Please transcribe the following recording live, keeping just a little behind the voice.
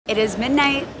It is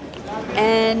midnight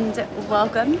and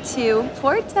welcome to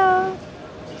Porto.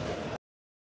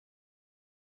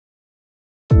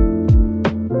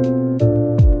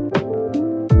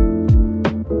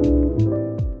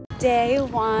 Day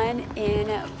one in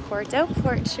Porto,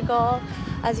 Portugal.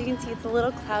 As you can see, it's a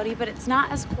little cloudy, but it's not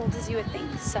as cold as you would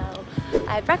think. So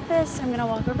I had breakfast, I'm gonna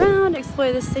walk around,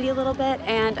 explore the city a little bit,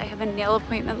 and I have a nail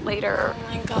appointment later. Oh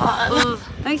my God.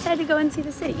 I'm excited to go and see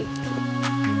the city.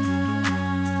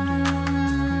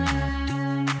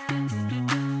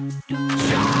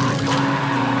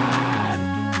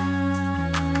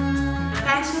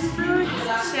 Passion fruit,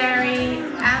 cherry,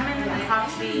 almond and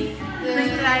coffee,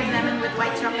 crystallized lemon with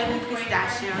white chocolate and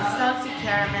pistachio, salty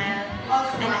caramel,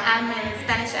 and almond,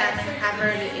 Spanish almond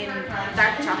covered in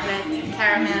dark chocolate,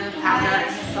 caramel powder,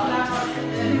 and salt.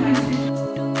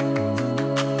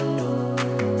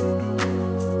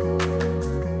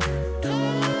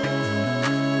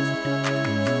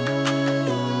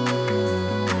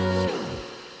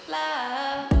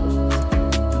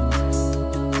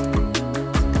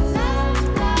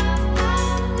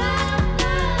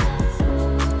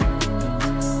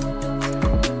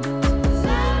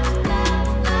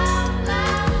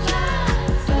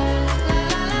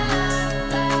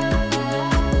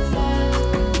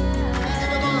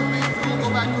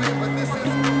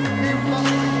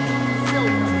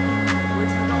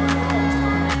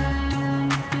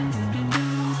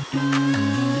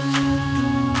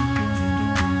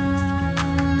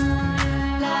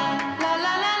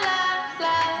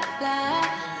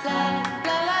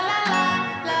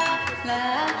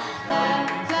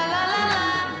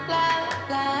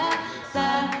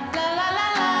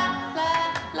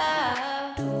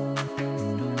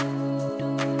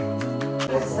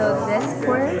 So this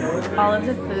course, all of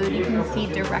the food you can see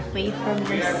directly from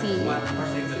the sea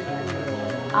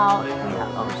out in the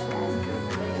ocean.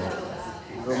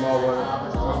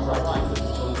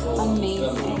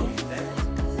 Amazing.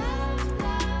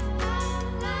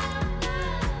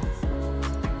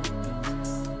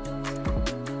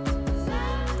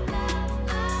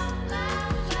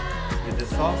 With the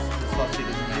sauce it is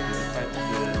made with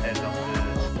the edge of the...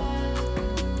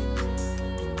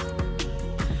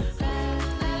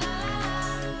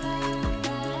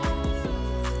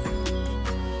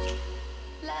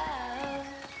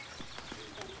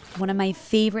 One of my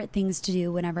favorite things to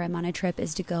do whenever I'm on a trip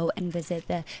is to go and visit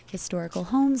the historical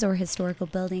homes or historical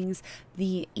buildings.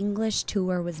 The English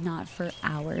tour was not for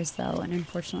hours though, and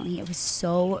unfortunately it was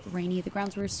so rainy. The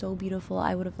grounds were so beautiful.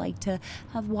 I would have liked to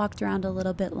have walked around a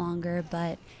little bit longer,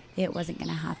 but it wasn't going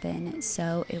to happen.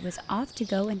 So it was off to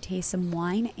go and taste some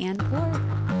wine and port.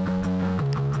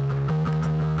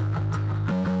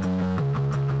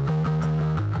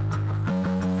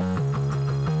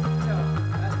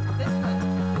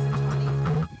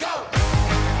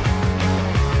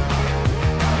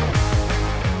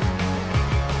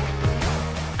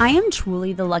 I am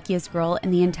truly the luckiest girl in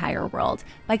the entire world.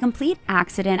 By complete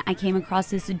accident, I came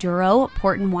across this Douro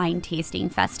Porto wine tasting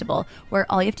festival where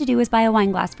all you have to do is buy a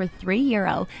wine glass for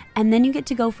 €3 and then you get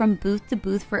to go from booth to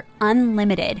booth for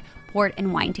unlimited port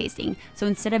and wine tasting. So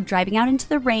instead of driving out into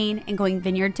the rain and going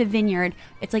vineyard to vineyard,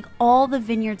 it's like all the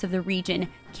vineyards of the region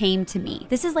came to me.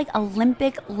 This is like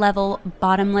Olympic level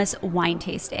bottomless wine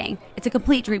tasting. It's a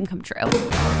complete dream come true.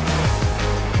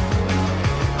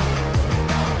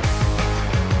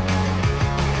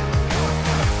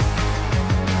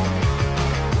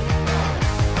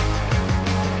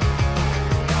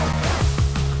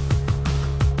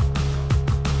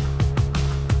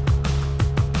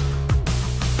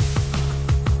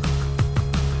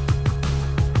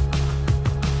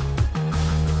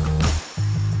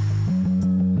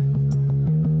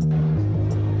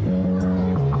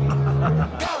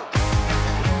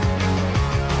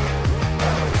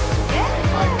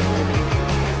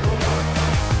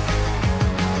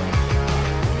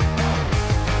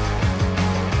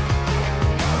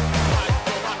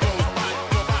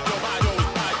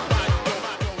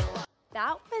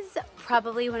 That was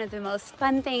probably one of the most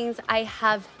fun things I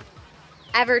have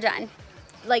ever done.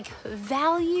 Like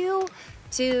value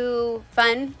to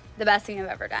fun, the best thing I've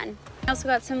ever done. I also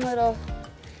got some little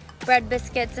bread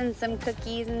biscuits and some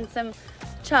cookies and some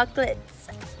chocolates.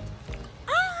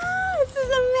 Ah, this is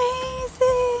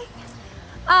amazing.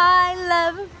 I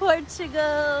love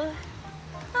Portugal.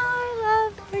 I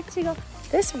love Portugal.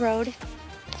 This road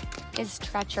is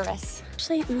treacherous.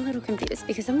 Actually, I'm a little confused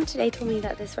because someone today told me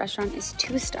that this restaurant is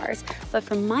 2 stars, but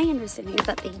from my understanding is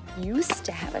that they used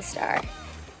to have a star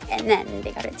and then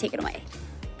they got it taken away.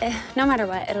 No matter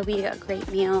what, it'll be a great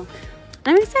meal.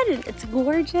 I'm excited. It's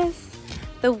gorgeous.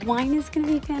 The wine is gonna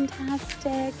be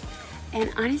fantastic. And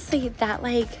honestly, that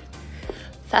like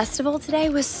festival today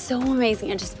was so amazing.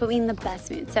 It just put me in the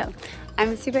best mood. So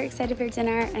I'm super excited for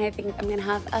dinner, and I think I'm gonna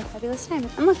have a fabulous time.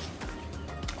 And look,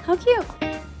 how cute.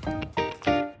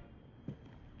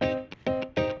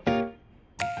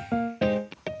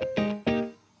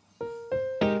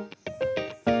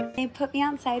 They put me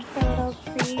outside for a little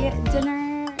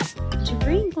pre-dinner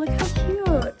drink. Look how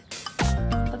cute.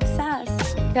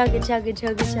 Obsessed. Chugga, chugga,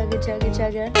 chugga, chugga, chugga,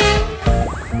 chugga.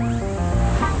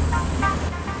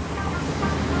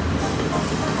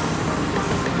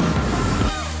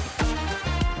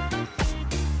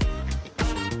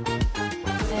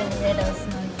 A little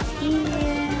smoky.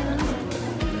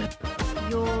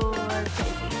 You're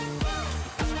crazy.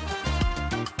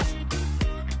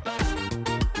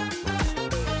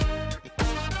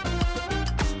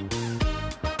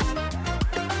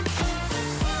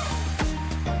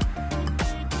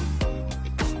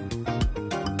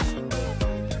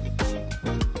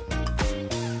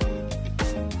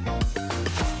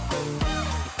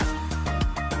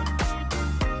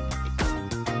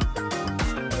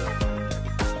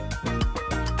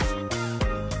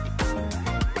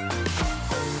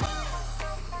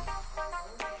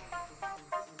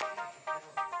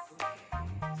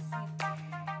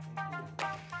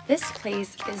 This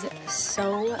place is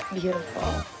so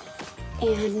beautiful,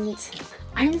 and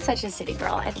I'm such a city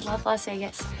girl. I love Las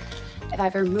Vegas. If I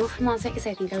ever moved from Las Vegas,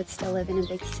 I think I would still live in a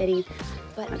big city.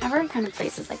 But whenever I come to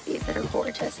places like these that are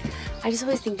gorgeous, I just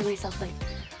always think to myself, like,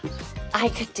 I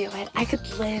could do it. I could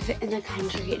live in the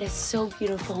country. It is so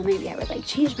beautiful. Maybe I would like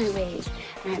change my ways,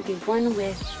 and I'd be one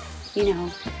with, you know,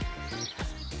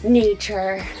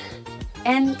 nature.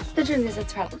 And the truth is,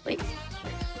 it's probably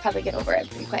get over it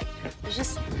pretty quick. It's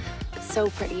just so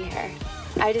pretty here.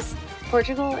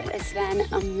 Portugal has been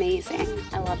amazing.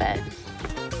 I love it.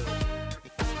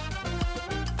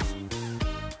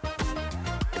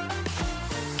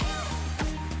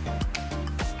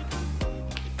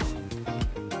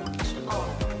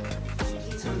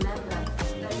 Please remember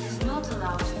that it is not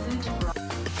allowed food to grow.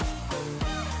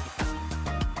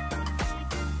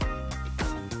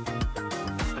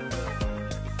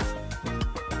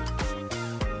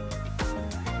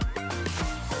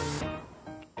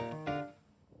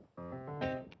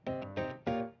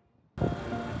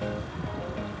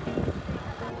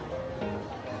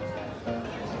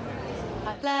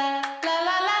 La la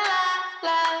la la la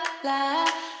la la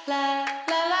la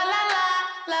la la la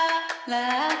la la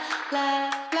la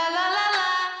la la la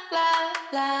la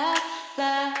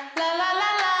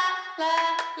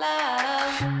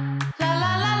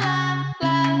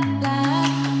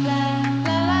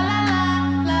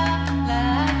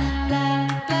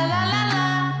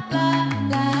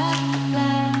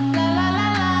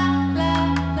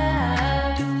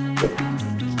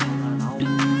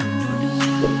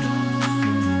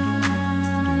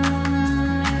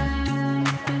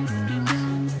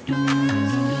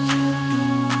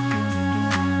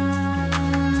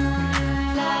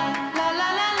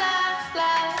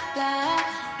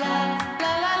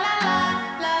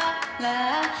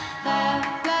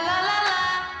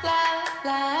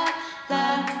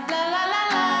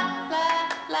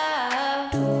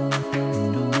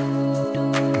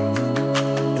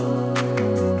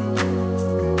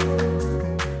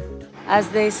As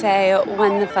they say,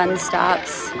 when the fun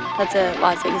stops. That's a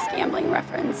Las Vegas gambling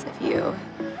reference if you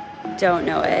don't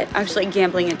know it. Actually,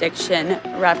 gambling addiction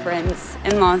reference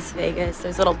in Las Vegas.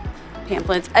 There's little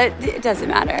pamphlets. It doesn't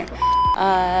matter.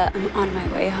 I'm on my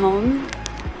way home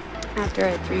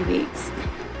after 3 weeks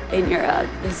in Europe.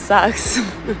 This sucks.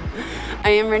 I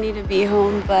am ready to be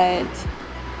home, but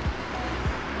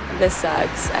this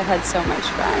sucks. I've had so much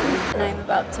fun. And I'm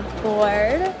about to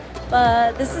board.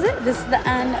 But this is it. This is the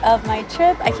end of my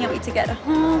trip. I can't wait to get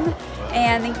home.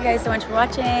 And thank you guys so much for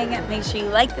watching. Make sure you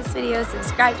like this video,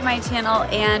 subscribe to my channel,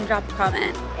 and drop a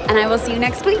comment. And I will see you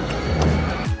next week.